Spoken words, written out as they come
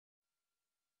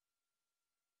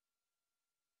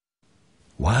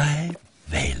Why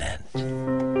Vaillant?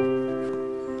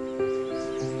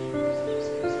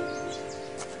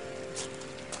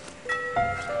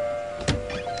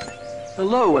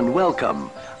 Hello and welcome.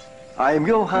 I am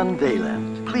Johann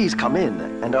Vaillant. Please come in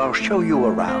and I'll show you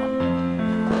around.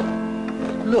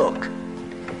 Look.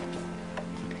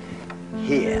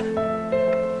 Here.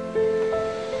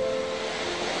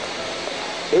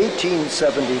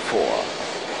 1874.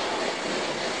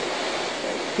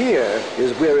 Here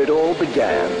is where it all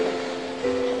began.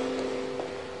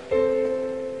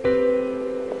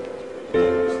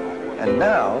 And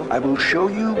now I will show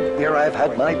you where I've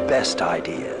had my best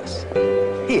ideas.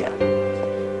 Here.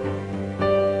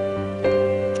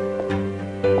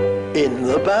 In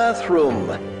the bathroom.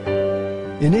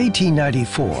 In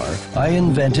 1894, I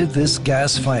invented this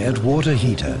gas-fired water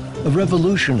heater, a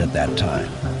revolution at that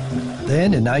time.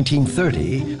 Then, in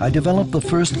 1930, I developed the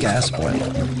first gas boiler,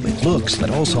 with looks that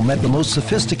also met the most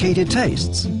sophisticated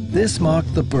tastes. This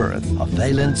marked the birth of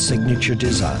Vaillant's signature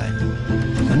design.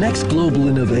 The next global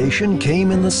innovation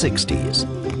came in the 60s.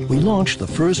 We launched the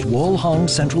first wall-hung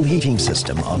central heating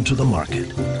system onto the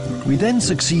market. We then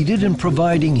succeeded in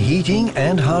providing heating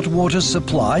and hot water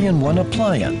supply in one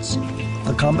appliance.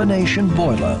 The combination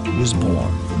boiler was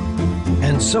born.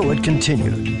 And so it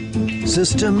continued.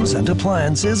 Systems and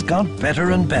appliances got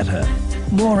better and better,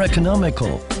 more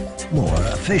economical, more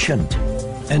efficient.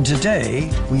 And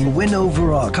today, we win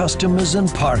over our customers and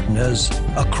partners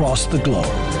across the globe.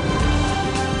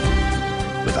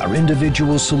 With our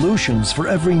individual solutions for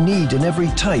every need and every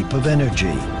type of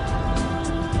energy.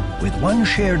 With one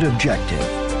shared objective,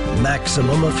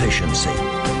 maximum efficiency.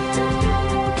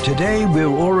 Today, we're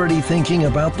already thinking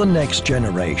about the next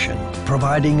generation,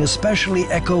 providing especially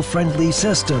eco-friendly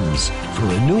systems for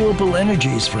renewable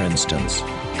energies, for instance,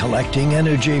 collecting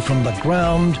energy from the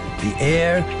ground, the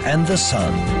air, and the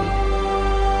sun.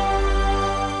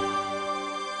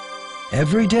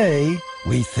 Every day,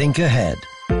 we think ahead.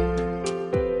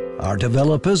 Our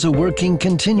developers are working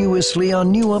continuously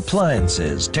on new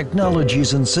appliances,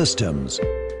 technologies, and systems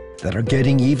that are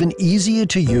getting even easier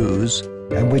to use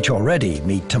and which already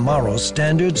meet tomorrow's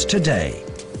standards today.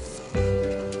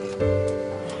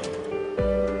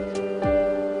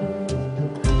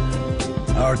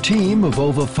 Our team of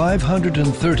over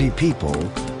 530 people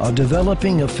are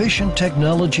developing efficient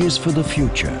technologies for the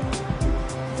future.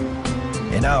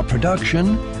 In our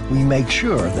production, we make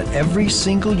sure that every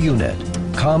single unit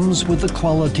comes with the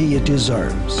quality it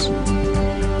deserves.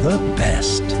 The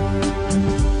best.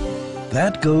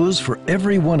 That goes for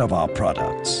every one of our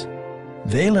products.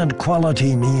 Vaillant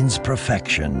quality means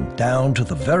perfection, down to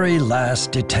the very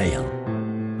last detail.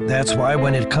 That's why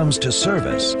when it comes to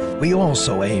service, we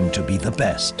also aim to be the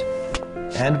best.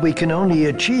 And we can only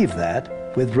achieve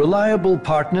that with reliable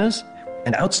partners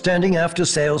and outstanding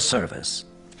after-sales service.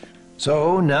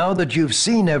 So now that you've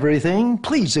seen everything,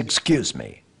 please excuse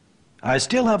me. I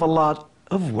still have a lot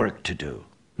of work to do.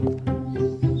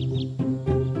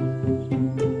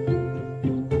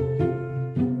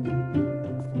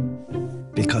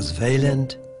 Because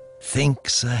Vaillant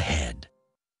thinks ahead.